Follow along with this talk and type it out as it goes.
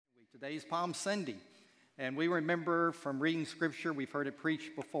Today's Palm Sunday, and we remember from reading Scripture, we've heard it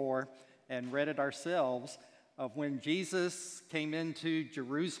preached before and read it ourselves, of when Jesus came into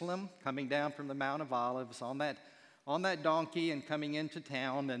Jerusalem, coming down from the Mount of Olives on that donkey and coming into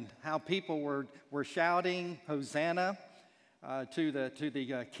town, and how people were shouting, Hosanna, to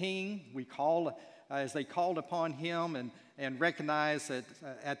the King. As they called upon him and recognized that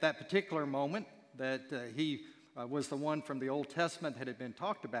at that particular moment that he was the one from the Old Testament that had been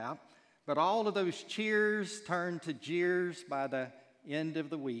talked about. But all of those cheers turned to jeers by the end of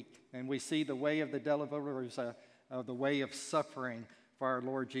the week. And we see the way of the deliverers, the way of suffering for our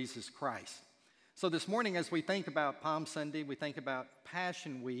Lord Jesus Christ. So this morning, as we think about Palm Sunday, we think about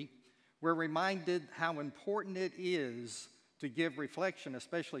Passion Week, we're reminded how important it is to give reflection,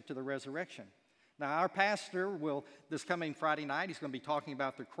 especially to the resurrection. Now, our pastor will, this coming Friday night, he's going to be talking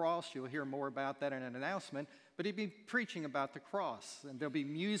about the cross. You'll hear more about that in an announcement. But he'll be preaching about the cross. And there'll be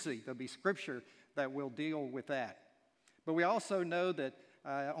music, there'll be scripture that will deal with that. But we also know that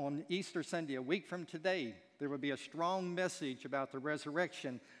on Easter Sunday, a week from today, there will be a strong message about the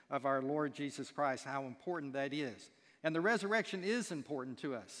resurrection of our Lord Jesus Christ, how important that is. And the resurrection is important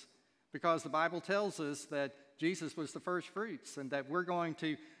to us because the Bible tells us that Jesus was the first fruits and that we're going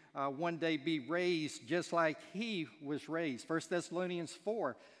to one day be raised just like he was raised. 1 Thessalonians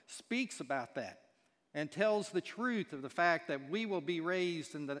 4 speaks about that and tells the truth of the fact that we will be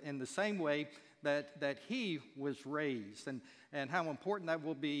raised in the same way that he was raised, and how important that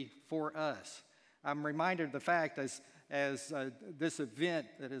will be for us. I'm reminded of the fact as this event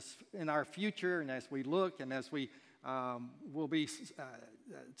that is in our future, and as we look and as we will be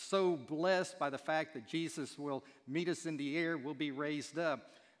so blessed by the fact that Jesus will meet us in the air, we'll be raised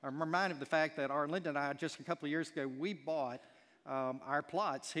up. I'm reminded of the fact that Arlinda and I, just a couple of years ago, we bought our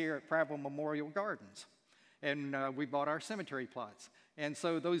plots here at Prattville Memorial Gardens. And we bought our cemetery plots. And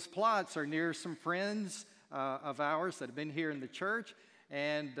so those plots are near some friends of ours that have been here in the church.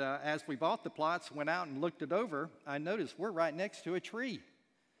 And as we bought the plots, went out and looked it over, I noticed we're right next to a tree.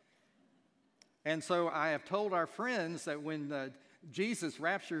 And so I have told our friends that when Jesus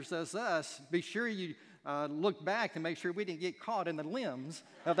raptures us, be sure you look back and make sure we didn't get caught in the limbs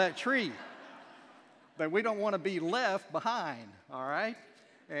of that tree. That we don't want to be left behind, all right?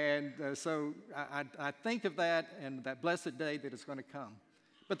 And so I think of that and that blessed day that is going to come.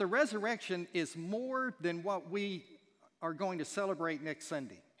 But the resurrection is more than what we are going to celebrate next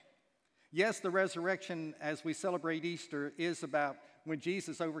Sunday. Yes, the resurrection as we celebrate Easter is about when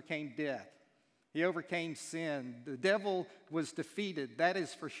Jesus overcame death. He overcame sin. The devil was defeated, that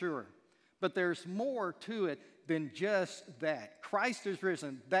is for sure. But there's more to it than just that. Christ is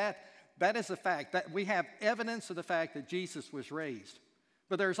risen. That is a fact. That we have evidence of the fact that Jesus was raised.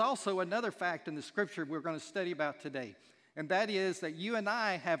 But there's also another fact in the scripture we're going to study about today. And that is that you and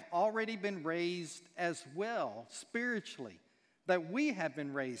I have already been raised as well, spiritually. That we have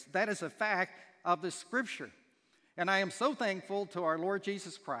been raised. That is a fact of the scripture. And I am so thankful to our Lord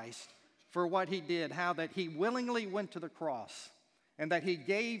Jesus Christ for what he did, how that he willingly went to the cross and that he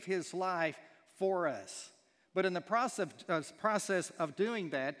gave his life for us. But in the process of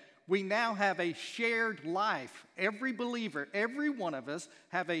doing that, we now have a shared life. Every believer, every one of us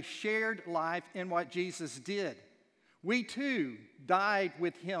have a shared life in what Jesus did. We too died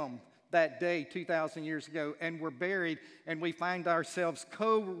with him that day 2,000 years ago and were buried, and we find ourselves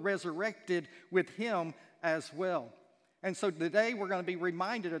co-resurrected with him as well. And so today we're going to be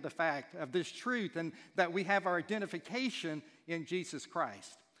reminded of the fact of this truth and that we have our identification in Jesus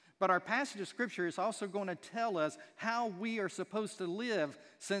Christ. But our passage of Scripture is also going to tell us how we are supposed to live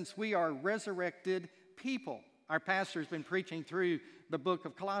since we are resurrected people. Our pastor has been preaching through the book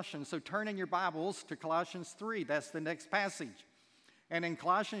of Colossians. So turn in your Bibles to Colossians 3. That's the next passage. And in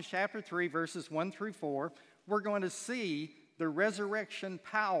Colossians chapter 3, verses 1 through 4, we're going to see the resurrection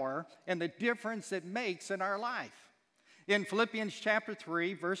power and the difference it makes in our life. In Philippians chapter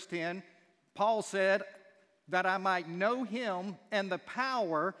 3, verse 10, Paul said, that I might know him and the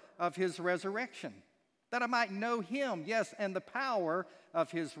power of his resurrection. That I might know him, yes, and the power of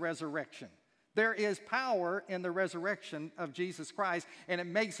his resurrection. There is power in the resurrection of Jesus Christ, and it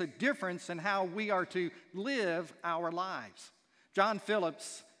makes a difference in how we are to live our lives. John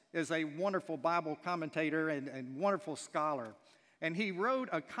Phillips is a wonderful Bible commentator and wonderful scholar, and he wrote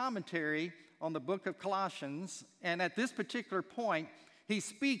a commentary on the book of Colossians, and at this particular point, he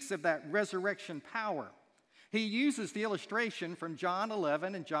speaks of that resurrection power. He uses the illustration from John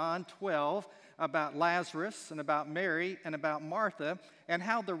 11 and John 12 about Lazarus and about Mary and about Martha and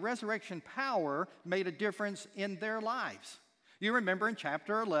how the resurrection power made a difference in their lives. You remember in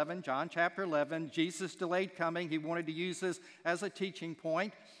chapter 11, John chapter 11, Jesus delayed coming. He wanted to use this as a teaching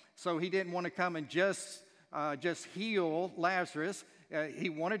point. So he didn't want to come and just heal Lazarus. He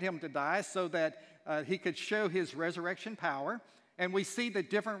wanted him to die so that he could show his resurrection power. And we see the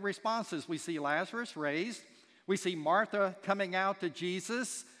different responses. We see Lazarus raised. We see Martha coming out to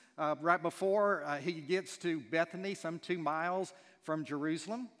Jesus right before he gets to Bethany, some 2 miles from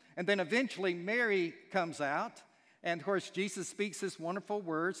Jerusalem. And then eventually Mary comes out. And of course, Jesus speaks his wonderful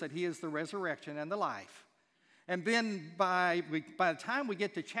words that he is the resurrection and the life. And then by the time we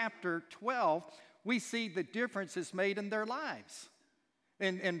get to chapter 12, we see the difference is made in their lives.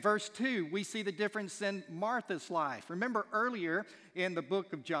 In verse 2, we see the difference in Martha's life. Remember earlier in the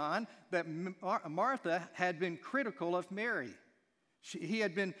book of John that Martha had been critical of Mary. She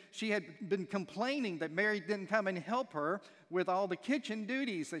had been complaining that Mary didn't come and help her with all the kitchen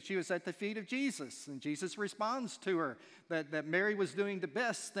duties, that she was at the feet of Jesus. And Jesus responds to her that Mary was doing the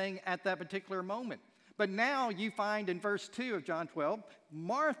best thing at that particular moment. But now you find in verse 2 of John 12,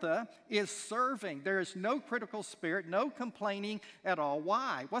 Martha is serving. There is no critical spirit, no complaining at all.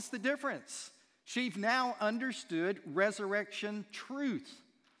 Why? What's the difference? She now understood resurrection truth,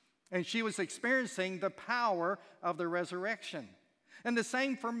 and she was experiencing the power of the resurrection. And the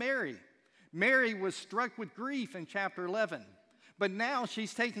same for Mary. Mary was struck with grief in chapter 11. But now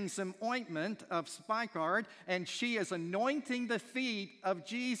she's taking some ointment of spikenard, and she is anointing the feet of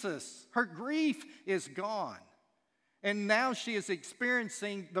Jesus. Her grief is gone. And now she is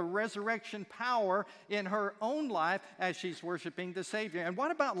experiencing the resurrection power in her own life as she's worshiping the Savior. And what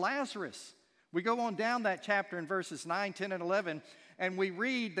about Lazarus? We go on down that chapter in verses 9, 10, and 11, and we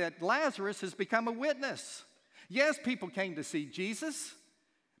read that Lazarus has become a witness. Yes, people came to see Jesus,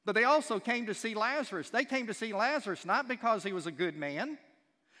 but they also came to see Lazarus. They came to see Lazarus not because he was a good man,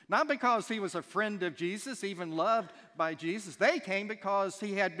 not because he was a friend of Jesus, even loved by Jesus. They came because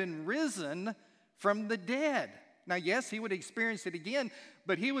he had been risen from the dead. Now, yes, he would experience it again,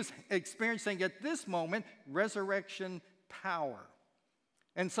 but he was experiencing at this moment resurrection power.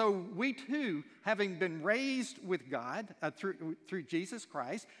 And so we too, having been raised with God through Jesus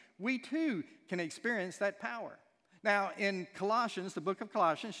Christ, we too can experience that power. Now, in Colossians, the book of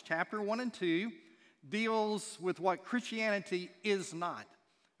Colossians, chapter 1 and 2, deals with what Christianity is not.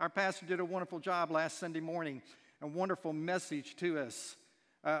 Our pastor did a wonderful job last Sunday morning, a wonderful message to us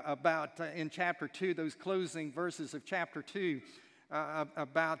about, in chapter 2, those closing verses of chapter 2,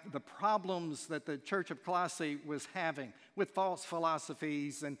 about the problems that the church of Colossae was having with false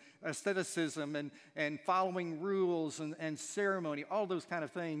philosophies and asceticism and following rules and ceremony, all those kind of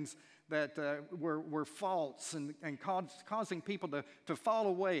things that were false and causing people to fall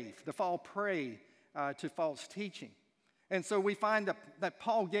away, to fall prey to false teaching. And so we find that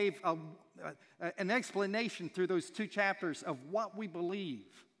Paul gave an explanation through those 2 chapters of what we believe,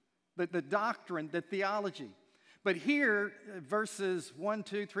 the doctrine, the theology. But here, verses 1,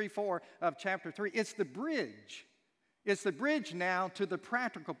 2, 3, 4 of chapter 3, it's the bridge. It's the bridge now to the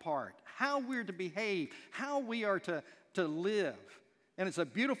practical part, how we're to behave, how we are to live. And it's a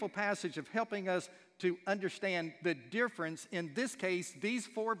beautiful passage of helping us to understand the difference, in this case, these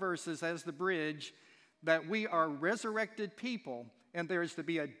 4 verses as the bridge, that we are resurrected people and there is to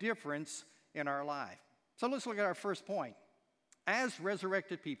be a difference in our life. So let's look at our first point. As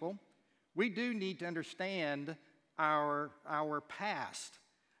resurrected people, we do need to understand our past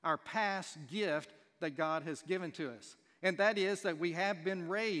gift that God has given to us. And that is that we have been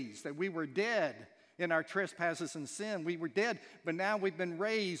raised, that we were dead in our trespasses and sin. We were dead, but now we've been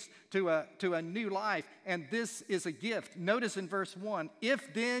raised to a new life, and this is a gift. Notice in verse 1,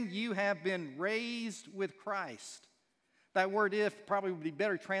 if then you have been raised with Christ. That word if probably would be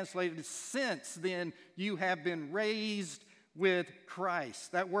better translated as since then you have been raised with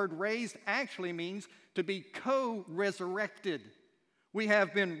Christ. That word raised actually means to be co-resurrected. We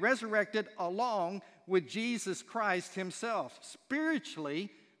have been resurrected along with Jesus Christ himself. Spiritually,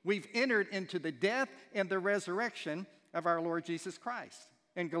 we've entered into the death and the resurrection of our Lord Jesus Christ.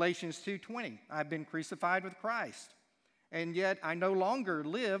 In Galatians 2:20, I've been crucified with Christ, and yet I no longer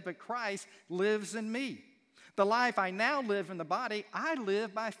live, but Christ lives in me. The life I now live in the body, I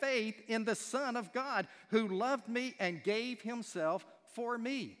live by faith in the Son of God who loved me and gave himself for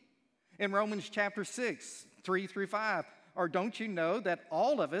me. In Romans chapter 6, 3 through 5, or don't you know that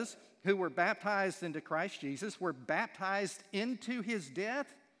all of us who were baptized into Christ Jesus were baptized into his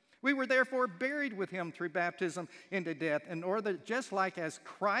death? We were therefore buried with him through baptism into death, in order that just like as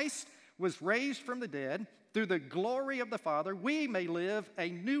Christ was raised from the dead through the glory of the Father, we may live a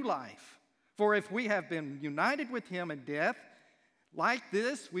new life. For if we have been united with him in death, like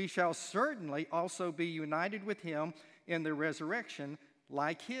this, we shall certainly also be united with him in the resurrection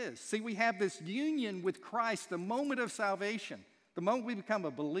like his. See, we have this union with Christ, the moment of salvation. The moment we become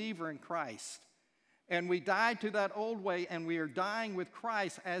a believer in Christ, and we die to that old way, and we are dying with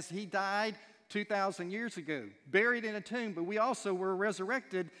Christ as he died 2,000 years ago, buried in a tomb, but we also were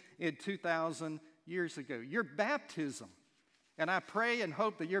resurrected in 2,000 years ago. Your baptism, and I pray and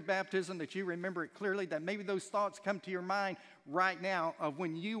hope that your baptism, that you remember it clearly, that maybe those thoughts come to your mind right now of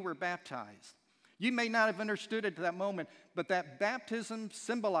when you were baptized. You may not have understood it at that moment, but that baptism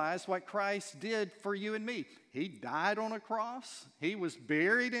symbolized what Christ did for you and me. He died on a cross, he was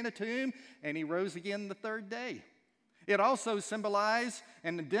buried in a tomb, and he rose again the third day. It also symbolized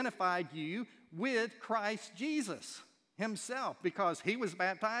and identified you with Christ Jesus himself. Because he was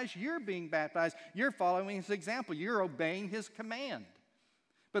baptized, you're being baptized. You're following his example. You're obeying his command.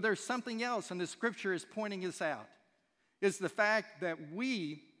 But there's something else, and the scripture is pointing this out, is the fact that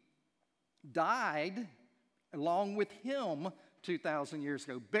we died along with him 2,000 years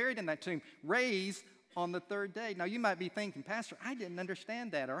ago, buried in that tomb, raised on the third day. Now, you might be thinking, Pastor, I didn't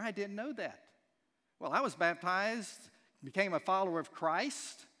understand that, or I didn't know that. Well, I was baptized, became a follower of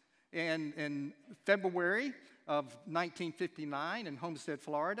Christ in February of 1959 in Homestead,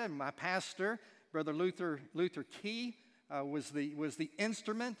 Florida. And my pastor, Brother Luther Key, was the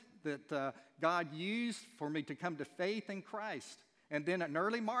instrument that God used for me to come to faith in Christ. And then in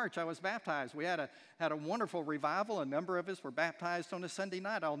early March, I was baptized. We had a wonderful revival. A number of us were baptized on a Sunday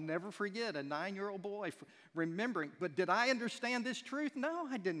night. I'll never forget a 9-year-old boy remembering. But did I understand this truth? No,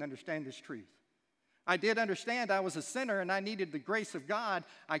 I didn't understand this truth. I did understand I was a sinner and I needed the grace of God.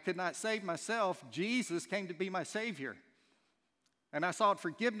 I could not save myself. Jesus came to be my Savior. And I sought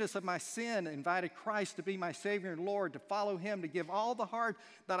forgiveness of my sin, invited Christ to be my Savior and Lord, to follow him, to give all the heart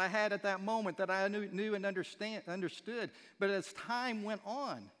that I had at that moment that I knew and understood. But as time went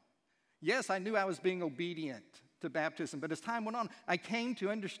on, yes, I knew I was being obedient to baptism, but as time went on, I came to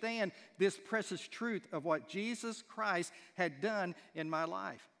understand this precious truth of what Jesus Christ had done in my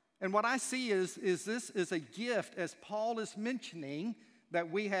life. And what I see is this is a gift, as Paul is mentioning, that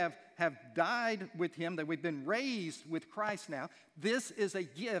we have died with him, that we've been raised with Christ now. This is a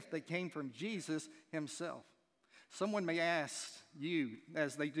gift that came from Jesus himself. Someone may ask you,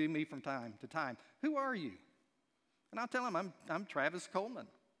 as they do me from time to time, who are you? And I'll tell them, I'm Travis Coleman.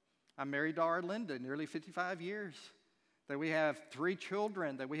 I'm married to our Linda, nearly 55 years. That we have 3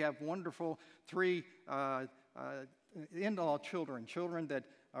 children, that we have wonderful 3 in-law children that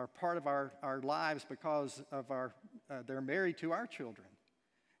are part of our lives because of they're married to our children.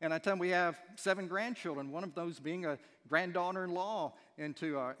 And I tell them we have 7 grandchildren, one of those being a granddaughter-in-law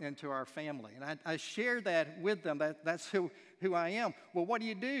into our family. And I share that with them. That's who I am. Well, what do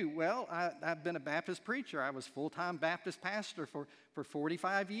you do? Well, I've been a Baptist preacher. I was full-time Baptist pastor for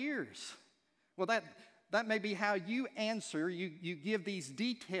 45 years. Well, that may be how you answer. You give these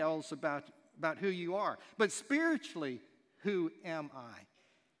details about who you are. But spiritually, who am I?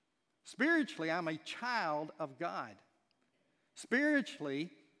 Spiritually, I'm a child of God. Spiritually,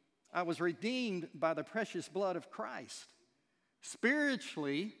 I was redeemed by the precious blood of Christ.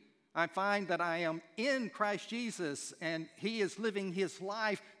 Spiritually, I find that I am in Christ Jesus and he is living his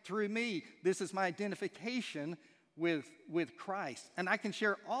life through me. This is my identification with Christ. And I can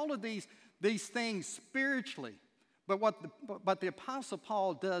share all of these things spiritually. But what the Apostle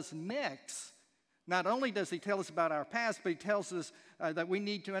Paul does next, not only does he tell us about our past, but he tells us that we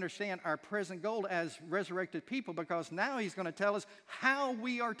need to understand our present goal as resurrected people, because now he's going to tell us how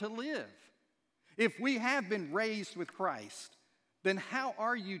we are to live. If we have been raised with Christ, then how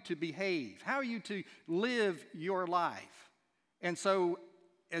are you to behave? How are you to live your life? And so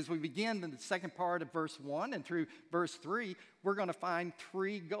as we begin in the second part of verse 1 and through verse 3, we're going to find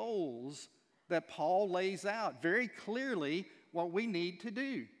 3 goals that Paul lays out very clearly what we need to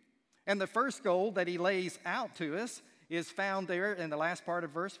do. And the first goal that he lays out to us is found there in the last part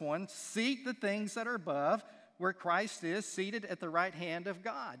of verse 1. Seek the things that are above, where Christ is seated at the right hand of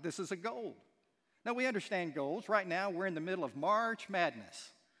God. This is a goal. Now, we understand goals. Right now, we're in the middle of March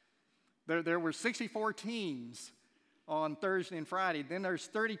Madness. There were 64 teams on Thursday and Friday. Then there's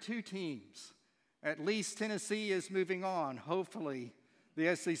 32 teams. At least Tennessee is moving on. Hopefully,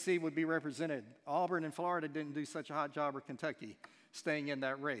 the SEC would be represented. Auburn and Florida didn't do such a hot job, or Kentucky, staying in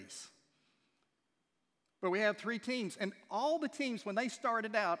that race. But we have 3 teams, and all the teams, when they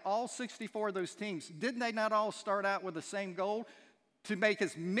started out, all 64 of those teams, didn't they not all start out with the same goal? To make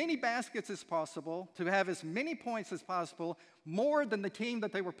as many baskets as possible, to have as many points as possible, more than the team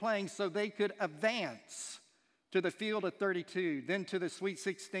that they were playing, so they could advance to the field of 32, then to the Sweet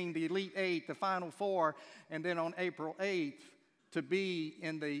 16, the Elite 8, the Final 4, and then on April 8th, to be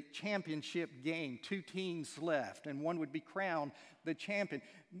in the championship game. 2 teams left, and one would be crowned the champion.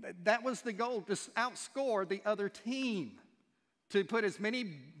 That was the goal, to outscore the other team, to put as many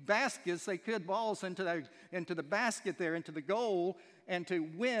baskets they could, balls into the basket there, into the goal, and to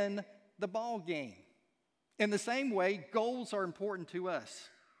win the ball game. In the same way, goals are important to us.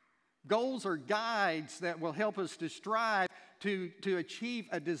 Goals are guides that will help us to strive to achieve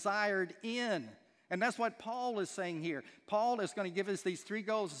a desired end. And that's what Paul is saying here. Paul is going to give us these three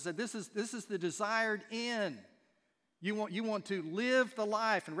goals. He said, this is the desired end. You want to live the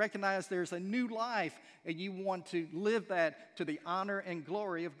life and recognize there's a new life, and you want to live that to the honor and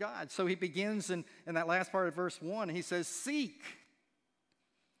glory of God. So he begins in that last part of verse 1. He says, seek.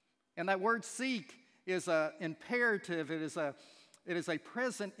 And that word seek is an imperative. It is a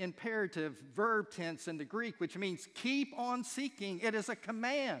present imperative verb tense in the Greek, which means keep on seeking. It is a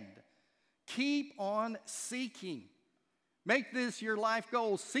command. Keep on seeking. Make this your life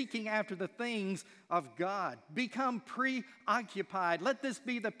goal, seeking after the things of God. Become preoccupied. Let this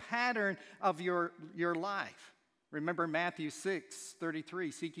be the pattern of your life. Remember Matthew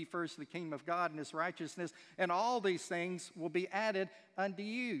 6:33, seek ye first the kingdom of God and his righteousness, and all these things will be added unto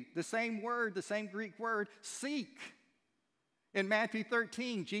you. The same word, the same Greek word, seek. In Matthew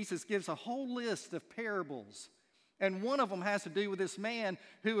 13, Jesus gives a whole list of parables, and one of them has to do with this man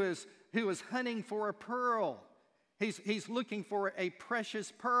who is hunting for a pearl. He's looking for a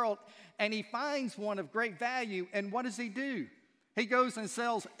precious pearl, and he finds one of great value, and what does he do? He goes and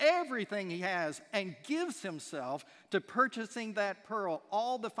sells everything he has and gives himself to purchasing that pearl,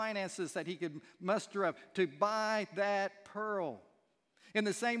 all the finances that he could muster up to buy that pearl. In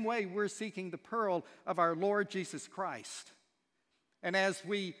the same way, we're seeking the pearl of our Lord Jesus Christ. And as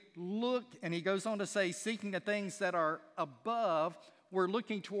we look, and he goes on to say, seeking the things that are above, we're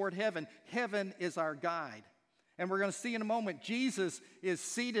looking toward heaven. Heaven is our guide. And we're going to see in a moment, Jesus is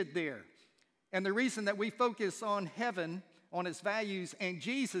seated there. And the reason that we focus on heaven, on its values, and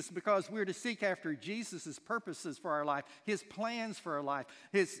Jesus, because we're to seek after Jesus' purposes for our life, his plans for our life,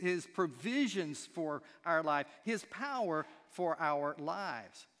 his provisions for our life, his power for our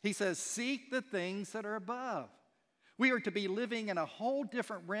lives. He says, seek the things that are above. We are to be living in a whole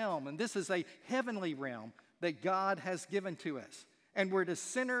different realm, and this is a heavenly realm that God has given to us. And we're to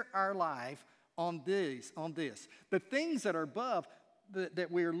center our life on this. The things that are above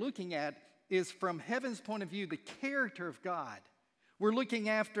that we're looking at is from heaven's point of view, the character of God. We're looking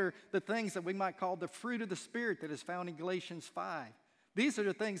after the things that we might call the fruit of the Spirit that is found in Galatians 5. These are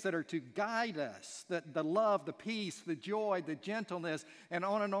the things that are to guide us, the love, the peace, the joy, the gentleness, and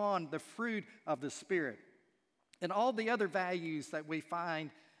on, the fruit of the Spirit. And all the other values that we find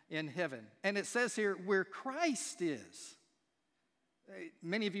in heaven. And it says here, where Christ is.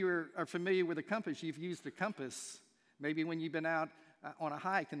 Many of you are familiar with a compass. You've used a compass, maybe when you've been out on a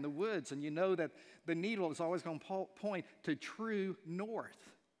hike in the woods, and you know that the needle is always going to point to true north.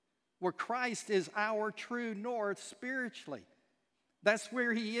 Where Christ is our true north spiritually. That's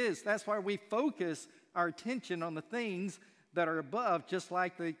where he is. That's why we focus our attention on the things that are above, just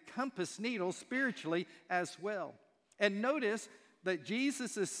like the compass needle spiritually as well. And notice that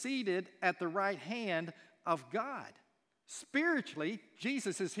Jesus is seated at the right hand of God. Spiritually,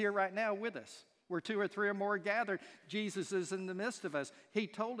 Jesus is here right now with us. Where two or three or more are gathered, Jesus is in the midst of us. He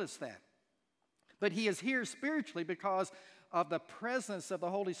told us that. But he is here spiritually because of the presence of the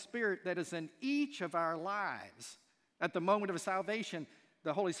Holy Spirit that is in each of our lives. At the moment of salvation,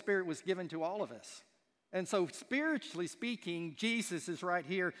 the Holy Spirit was given to all of us. And so spiritually speaking, Jesus is right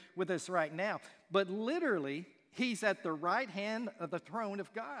here with us right now. But literally, he's at the right hand of the throne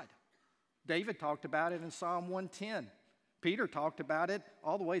of God. David talked about it in Psalm 110. Peter talked about it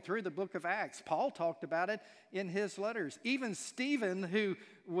all the way through the book of Acts. Paul talked about it in his letters. Even Stephen, who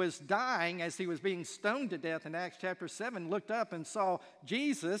was dying as he was being stoned to death in Acts chapter 7, looked up and saw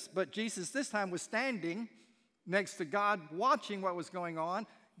Jesus, but Jesus this time was standing next to God, watching what was going on,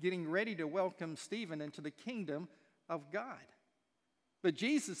 getting ready to welcome Stephen into the kingdom of God. But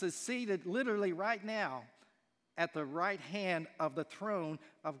Jesus is seated literally right now at the right hand of the throne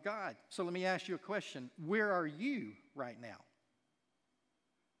of God. So let me ask you a question. Where are you right now?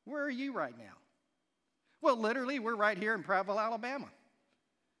 Where are you right now? Well, literally, we're right here in Prattville, Alabama.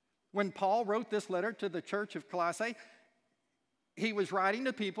 When Paul wrote this letter to the church of Colossae, he was writing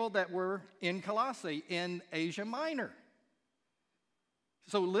to people that were in Colossae, in Asia Minor.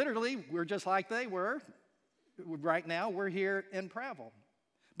 So literally, we're just like they were. Right now, we're here in Prattville.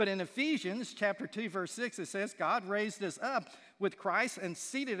 But in Ephesians chapter 2, verse 6, it says, God raised us up with Christ and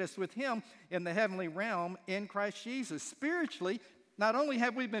seated us with him in the heavenly realm in Christ Jesus. Spiritually, not only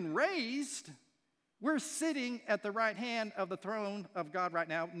have we been raised, we're sitting at the right hand of the throne of God right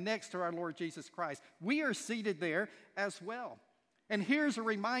now next to our Lord Jesus Christ. We are seated there as well. And here's a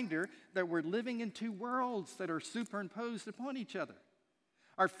reminder that we're living in two worlds that are superimposed upon each other.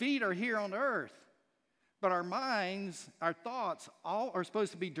 Our feet are here on earth, but our minds, our thoughts, all are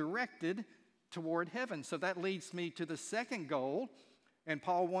supposed to be directed toward heaven. So that leads me to the second goal. And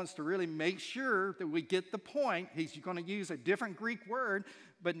Paul wants to really make sure that we get the point. He's going to use a different Greek word.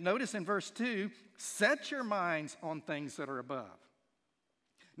 But notice in verse 2, set your minds on things that are above.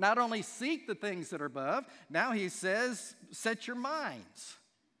 Not only seek the things that are above, now he says, set your minds.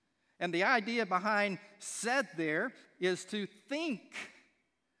 And the idea behind set there is to think.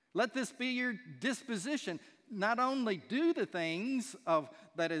 Let this be your disposition. Not only do the things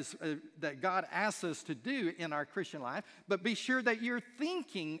that God asks us to do in our Christian life, but be sure that you're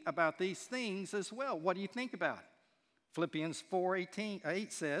thinking about these things as well. What do you think about? Philippians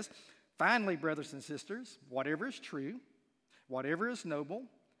 4:8 says, finally, brothers and sisters, whatever is true, whatever is noble,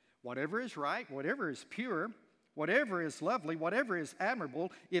 whatever is right, whatever is pure, whatever is lovely, whatever is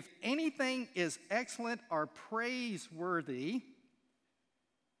admirable, if anything is excellent or praiseworthy,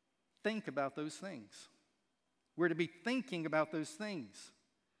 think about those things. We're to be thinking about those things.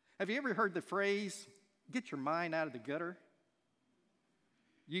 Have you ever heard the phrase, get your mind out of the gutter?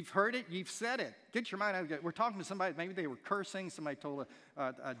 You've heard it, you've said it. Get your mind out of the gutter. We're talking to somebody, maybe they were cursing, somebody told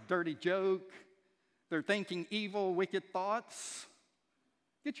a dirty joke. They're thinking evil, wicked thoughts.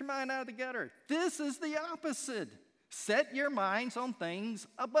 Get your mind out of the gutter. This is the opposite. Set your minds on things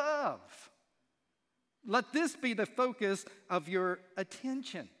above. Let this be the focus of your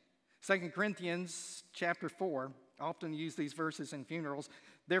attention. 2 Corinthians chapter 4, often use these verses in funerals.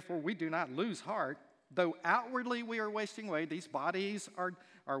 Therefore, we do not lose heart, though outwardly we are wasting away. These bodies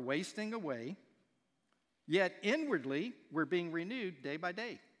are wasting away. Yet inwardly, we're being renewed day by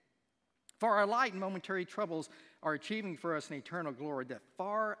day. For our light and momentary troubles are achieving for us an eternal glory that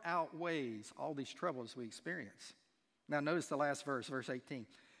far outweighs all these troubles we experience. Now notice the last verse, verse 18.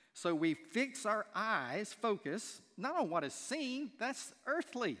 So we fix our eyes, focus, not on what is seen, that's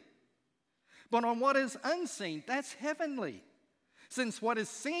earthly, but on what is unseen, that's heavenly. Since what is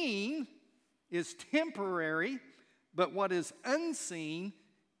seen is temporary, but what is unseen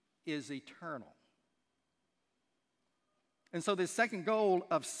is eternal. And so this second goal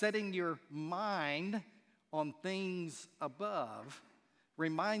of setting your mind on things above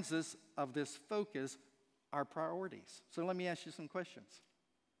reminds us of this focus, our priorities. So let me ask you some questions.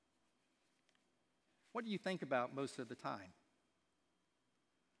 What do you think about most of the time?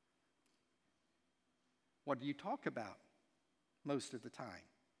 What do you talk about most of the time?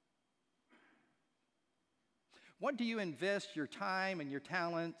 What do you invest your time and your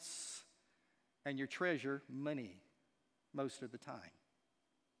talents and your treasure, money, most of the time?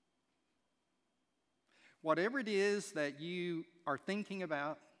 Whatever it is that you are thinking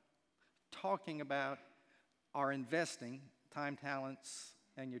about, talking about, or investing, time, talents,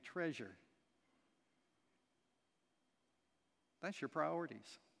 and your treasure, that's your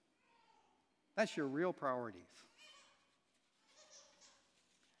priorities. That's your real priorities.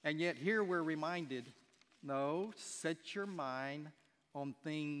 And yet here we're reminded, no, set your mind on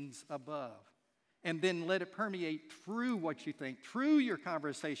things above. And then let it permeate through what you think, through your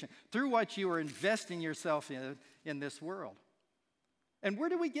conversation, through what you are investing yourself in this world. And where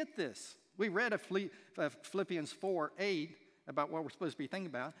do we get this? We read Philippians 4:8 about what we're supposed to be thinking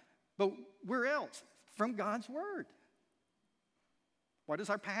about, but where else? From God's Word. Why does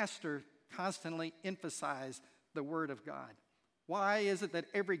our pastor constantly emphasize the Word of God? Why is it that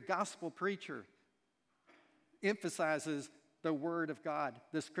every gospel preacher emphasizes the Word of God,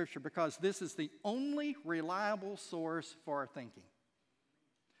 the Scripture? Because this is the only reliable source for our thinking.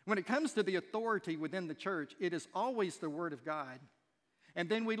 When it comes to the authority within the church, it is always the Word of God. And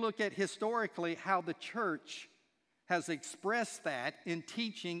then we look at historically how the church has expressed that in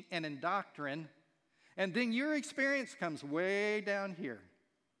teaching and in doctrine. And then your experience comes way down here.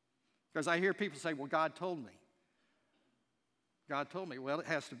 Because I hear people say, well, God told me. God told me. Well, it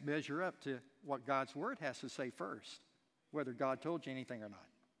has to measure up to what God's Word has to say first, whether God told you anything or not.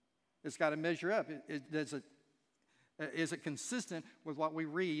 It's got to measure up. Is it consistent with what we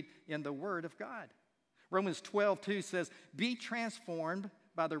read in the Word of God? Romans 12:2 says, be transformed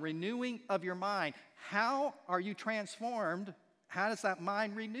by the renewing of your mind. How are you transformed? How is that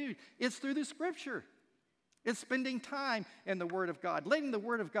mind renewed? It's through the Scripture. It's spending time in the Word of God, letting the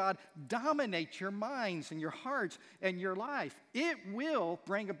Word of God dominate your minds and your hearts and your life. It will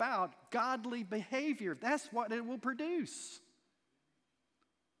bring about godly behavior. That's what it will produce.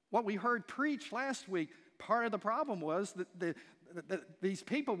 What we heard preached last week, part of the problem was that these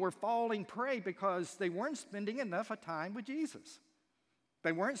people were falling prey because they weren't spending enough time with Jesus.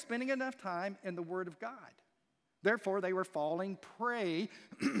 They weren't spending enough time in the Word of God. Therefore, they were falling prey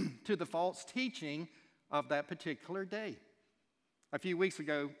to the false teaching of that particular day. A few weeks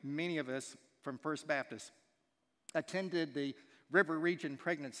ago, many of us from First Baptist attended the River Region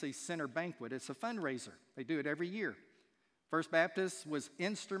Pregnancy Center Banquet. It's a fundraiser. They do it every year. First Baptist was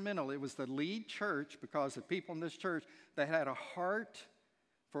instrumental. It was the lead church because the people in this church that had a heart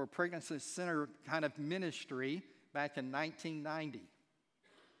for a pregnancy center kind of ministry back in 1990.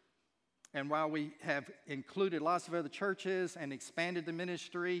 And while we have included lots of other churches and expanded the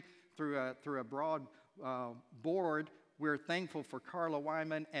ministry through a broad board, we're thankful for Carla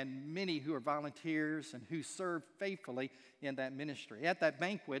Wyman and many who are volunteers and who serve faithfully in that ministry. At that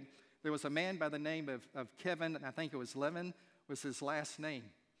banquet, there was a man by the name of Kevin, and I think it was Levin was his last name.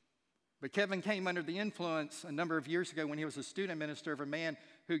 But Kevin came under the influence a number of years ago when he was a student minister of a man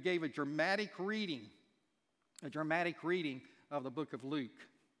who gave a dramatic reading of the book of Luke.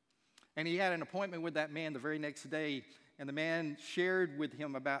 And he had an appointment with that man the very next day, and the man shared with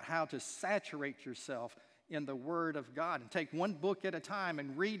him about how to saturate yourself in the Word of God and take one book at a time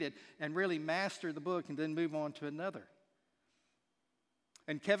and read it and really master the book and then move on to another.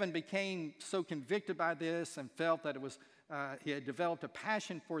 And Kevin became so convicted by this and felt that it was he had developed a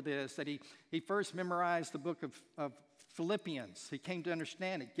passion for this that he first memorized the book of Philippians. He came to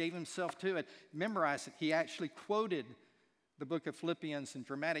understand it, gave himself to it, memorized it. He actually quoted the book of Philippians in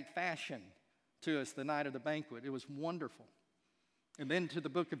dramatic fashion to us the night of the banquet. It was wonderful. And then to the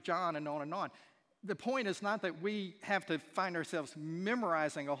book of John and on and on. The point is not that we have to find ourselves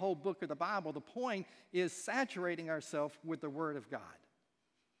memorizing a whole book of the Bible. The point is saturating ourselves with the Word of God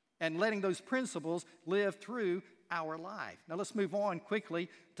and letting those principles live through our life. Now let's move on quickly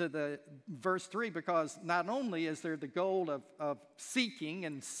to the verse 3, because not only is there the goal of seeking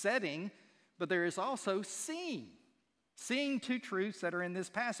and setting, but there is also seeing. Seeing two truths that are in this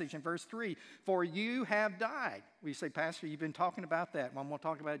passage in verse 3. For you have died. We say, Pastor, you've been talking about that. Well, I'm going to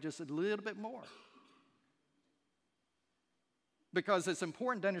talk about it just a little bit more. Because it's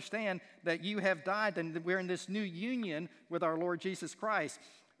important to understand that you have died and we're in this new union with our Lord Jesus Christ.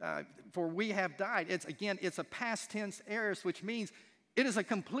 For we have died. It's a past tense aorist, which means it is a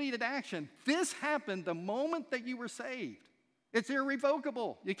completed action. This happened the moment that you were saved. It's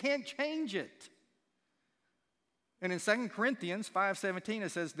irrevocable. You can't change it. And in 2 Corinthians 5:17,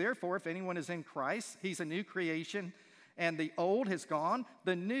 it says, therefore, if anyone is in Christ, he's a new creation, and the old has gone,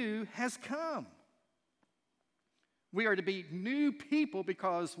 the new has come. We are to be new people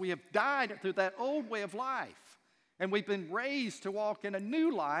because we have died through that old way of life, and we've been raised to walk in a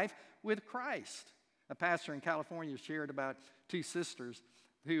new life with Christ. A pastor in California shared about two sisters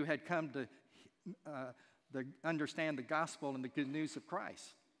who had come to understand the gospel and the good news of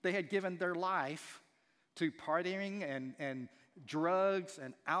Christ. They had given their life to partying and drugs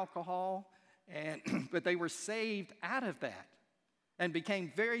and alcohol, but they were saved out of that and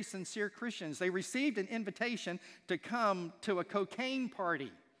became very sincere Christians. They received an invitation to come to a cocaine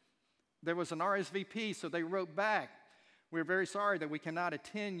party. There was an RSVP, so they wrote back, we're very sorry that we cannot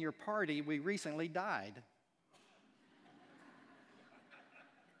attend your party. We recently died.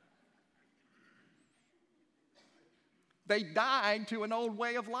 They died to an old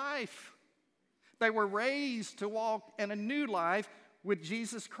way of life. They were raised to walk in a new life with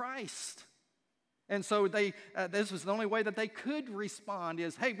Jesus Christ. And so this was the only way that they could respond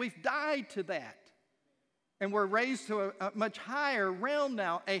is, hey, we've died to that. And we're raised to a much higher realm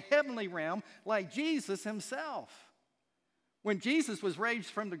now, a heavenly realm like Jesus himself. When Jesus was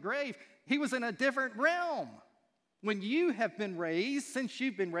raised from the grave, he was in a different realm. When you have been raised, since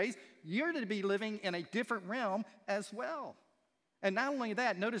you've been raised, you're to be living in a different realm as well. And not only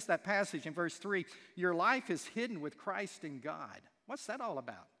that, notice that passage in verse 3, your life is hidden with Christ in God. What's that all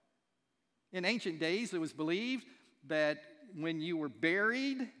about? In ancient days, it was believed that when you were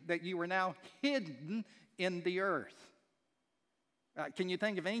buried, that you were now hidden in the earth. Can you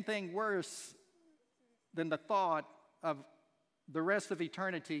think of anything worse than the thought of the rest of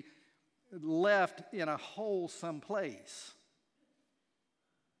eternity left in a hole someplace?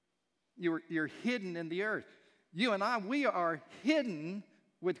 You're hidden in the earth. You and I, we are hidden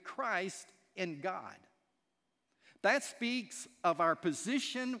with Christ in God. That speaks of our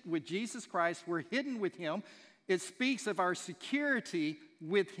position with Jesus Christ. We're hidden with him. It speaks of our security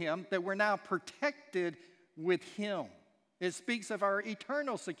with him, that we're now protected with him. It speaks of our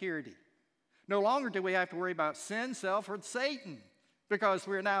eternal security. No longer do we have to worry about sin, self, or Satan, because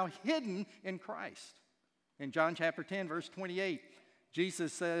we're now hidden in Christ. In John chapter 10, verse 28,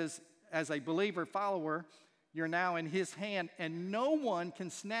 Jesus says, as a believer follower, you're now in his hand, and no one can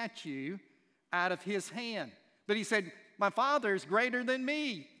snatch you out of his hand. But he said, my Father is greater than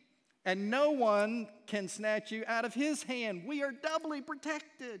me. and no one can snatch you out of his hand. We are doubly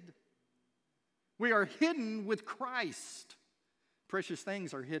protected. We are hidden with Christ. Precious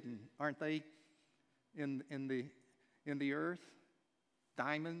things are hidden, aren't they, in the earth?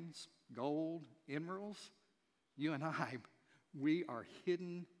 Diamonds, gold, emeralds. You and I, we are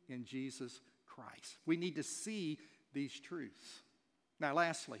hidden in Jesus Christ. We need to see these truths. Now,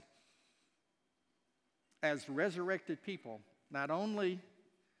 lastly, as resurrected people, not only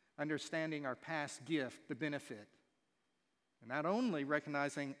understanding our past gift, the benefit, and not only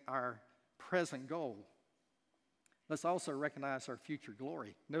recognizing our present goal, let's also recognize our future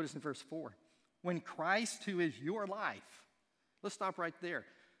glory. Notice in verse 4, when Christ, who is your life, let's stop right there.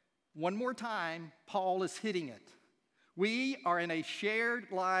 One more time, Paul is hitting it. We are in a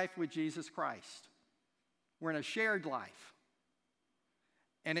shared life with Jesus Christ. We're in a shared life.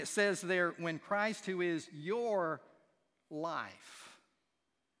 And it says there, when Christ, who is your life.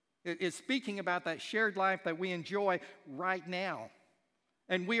 It's speaking about that shared life that we enjoy right now.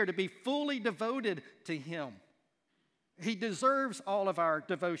 And we are to be fully devoted to him. He deserves all of our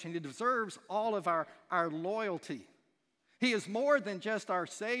devotion. He deserves all of our loyalty. He is more than just our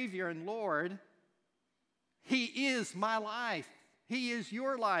Savior and Lord. He is my life. He is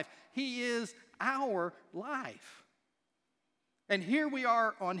your life. He is our life. And here we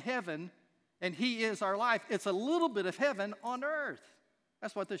are on heaven, and he is our life. It's a little bit of heaven on earth.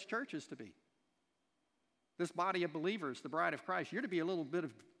 That's what this church is to be. This body of believers, the bride of Christ, you're to be a little bit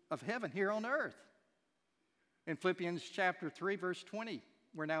of heaven here on earth. In Philippians chapter 3, verse 20,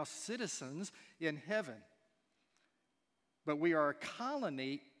 we're now citizens in heaven. But we are a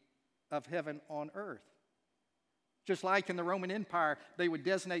colony of heaven on earth. Just like in the Roman Empire, they would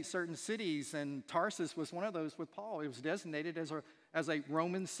designate certain cities, and Tarsus was one of those with Paul. It was designated as a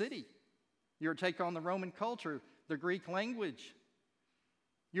Roman city. You're to take on the Roman culture, the Greek language.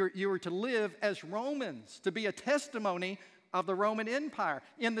 You were to live as Romans, to be a testimony of the Roman Empire.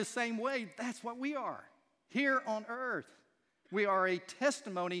 In the same way, that's what we are. Here on earth, we are a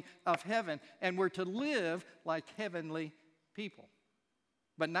testimony of heaven, and we're to live like heavenly people.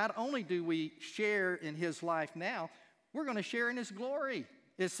 But not only do we share in his life now, we're going to share in his glory.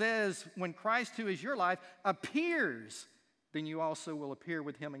 It says, when Christ, who is your life, appears, then you also will appear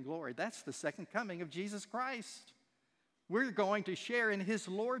with him in glory. That's the second coming of Jesus Christ. We're going to share in his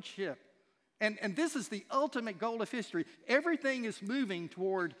lordship. And this is the ultimate goal of history. Everything is moving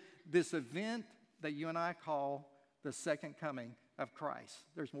toward this event that you and I call the second coming of Christ.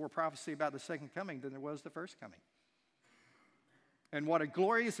 There's more prophecy about the second coming than there was the first coming. And what a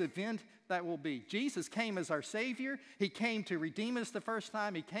glorious event that will be. Jesus came as our Savior. He came to redeem us the first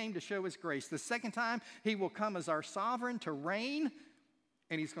time. He came to show his grace. The second time, he will come as our sovereign to reign,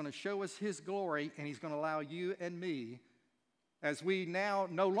 and he's going to show us his glory, and he's going to allow you and me, as we now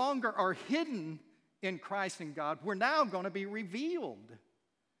no longer are hidden in Christ and God, we're now going to be revealed.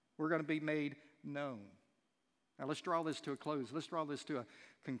 We're going to be made known. Now let's draw this to a close. Let's draw this to a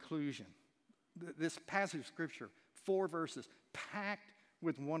conclusion. This passage of Scripture, 4 verses, packed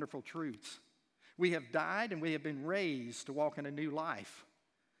with wonderful truths. We have died and we have been raised to walk in a new life.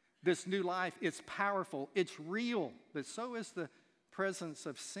 This new life, it's powerful, it's real, but so is the presence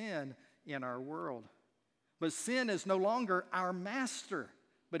of sin in our world. But sin is no longer our master,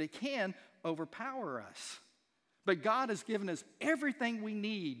 but it can overpower us. But God has given us everything we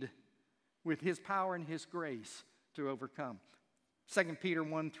need with his power and his grace to overcome. 2 Peter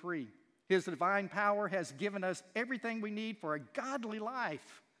 1:3. His divine power has given us everything we need for a godly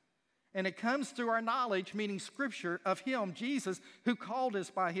life. And it comes through our knowledge, meaning Scripture, of him, Jesus, who called us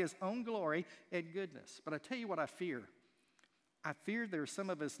by his own glory and goodness. But I tell you what I fear. I fear there are some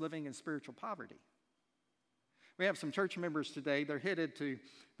of us living in spiritual poverty. We have some church members today. They're headed to,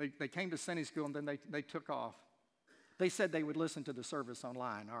 they came to Sunday school and then they took off. They said they would listen to the service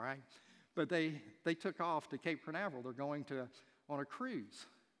online, all right? But they took off to Cape Canaveral. They're going on a cruise.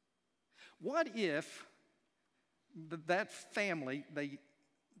 What if that family,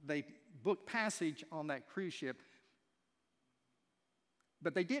 they booked passage on that cruise ship,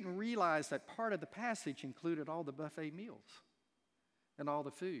 but they didn't realize that part of the passage included all the buffet meals and all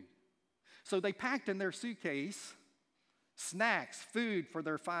the food. So they packed in their suitcase snacks, food for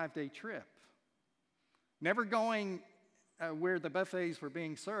their 5-day trip. Never going where the buffets were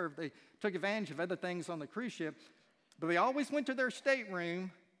being served. They took advantage of other things on the cruise ship, but they always went to their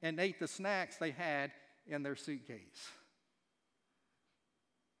stateroom and ate the snacks they had in their suitcase.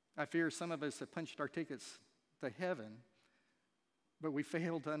 I fear some of us have punched our tickets to heaven, but we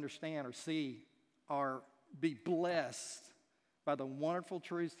fail to understand or see or be blessed by the wonderful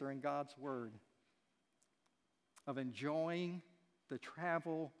truths that are in God's Word of enjoying to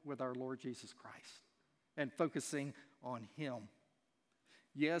travel with our Lord Jesus Christ and focusing on Him.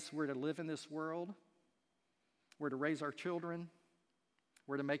 Yes, we're to live in this world. We're to raise our children.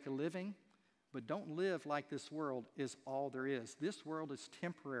 We're to make a living. But don't live like this world is all there is. This world is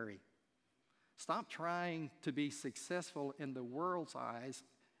temporary. Stop trying to be successful in the world's eyes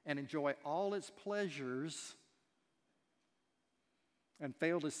and enjoy all its pleasures and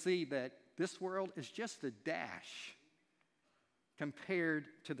fail to see that this world is just a dash compared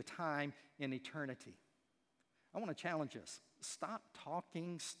to the time in eternity. I want to challenge us. Stop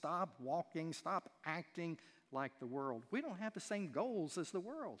talking, stop walking, stop acting like the world. We don't have the same goals as the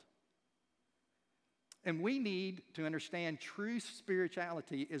world. And we need to understand true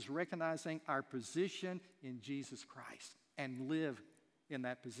spirituality is recognizing our position in Jesus Christ and live in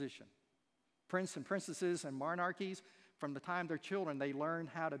that position. Princes and princesses and monarchies, from the time they're children, they learn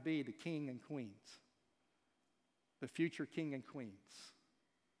how to be the king and queens, the future king and queens.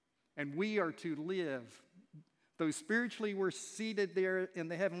 And we are to live, though spiritually we're seated there in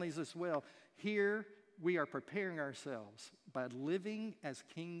the heavenlies as well, here we are preparing ourselves by living as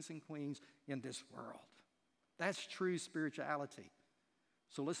kings and queens in this world. That's true spirituality.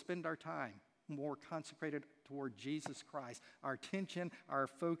 So let's spend our time more consecrated toward Jesus Christ, our attention, our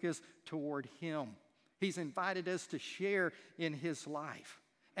focus toward Him. He's invited us to share in His life.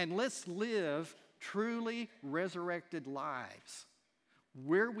 And let's live truly resurrected lives.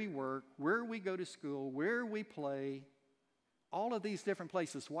 Where we work, where we go to school, where we play, all of these different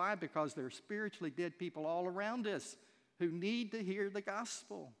places. Why? Because there are spiritually dead people all around us who need to hear the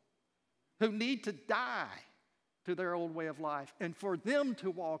gospel, who need to die to their old way of life, and for them to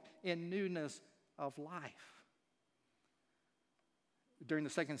walk in newness of life. During the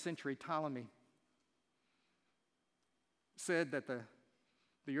 2nd century, Ptolemy said that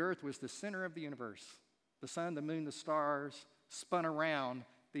the earth was the center of the universe. The sun, the moon, the stars spun around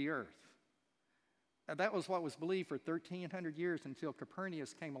the earth. And that was what was believed for 1,300 years until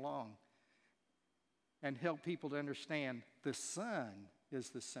Copernicus came along and helped people to understand the sun is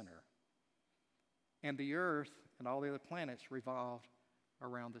the center. And the earth and all the other planets revolve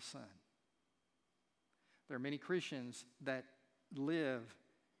around the sun. There are many Christians that live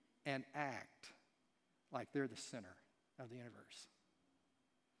and act like they're the center of the universe.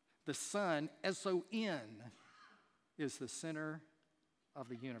 The sun, S-O-N, is the center of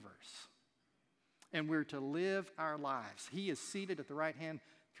the universe. And we're to live our lives. He is seated at the right-hand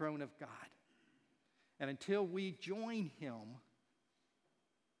throne of God. And until we join Him,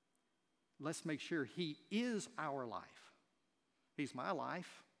 let's make sure He is our life. He's my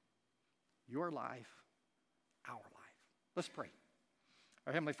life, your life, our life. Let's pray.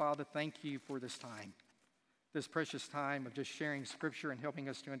 Our Heavenly Father, thank You for this time, this precious time of just sharing Scripture and helping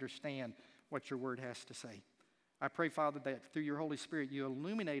us to understand what Your Word has to say. I pray, Father, that through Your Holy Spirit, You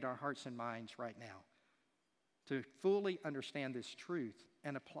illuminate our hearts and minds right now to fully understand this truth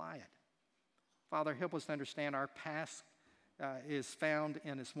and apply it. Father, help us to understand our past is found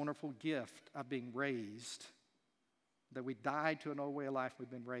in this wonderful gift of being raised, that we died to an old way of life, we've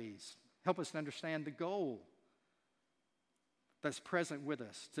been raised. Help us to understand the goal that's present with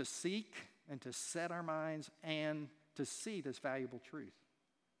us, to seek and to set our minds and to see this valuable truth.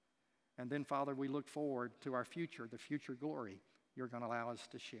 And then, Father, we look forward to our future, the future glory You're going to allow us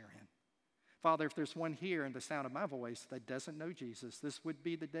to share in. Father, if there's one here in the sound of my voice that doesn't know Jesus, this would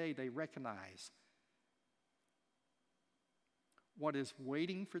be the day they recognize what is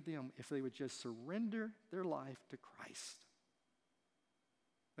waiting for them if they would just surrender their life to Christ.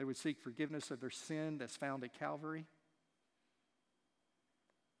 They would seek forgiveness of their sin that's found at Calvary.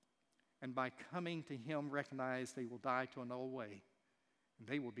 And by coming to Him, recognize they will die to an old way. And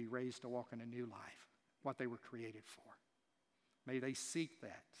they will be raised to walk in a new life, what they were created for. May they seek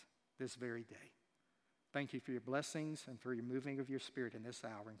that this very day. Thank You for Your blessings and for Your moving of Your Spirit in this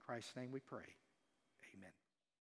hour. In Christ's name we pray.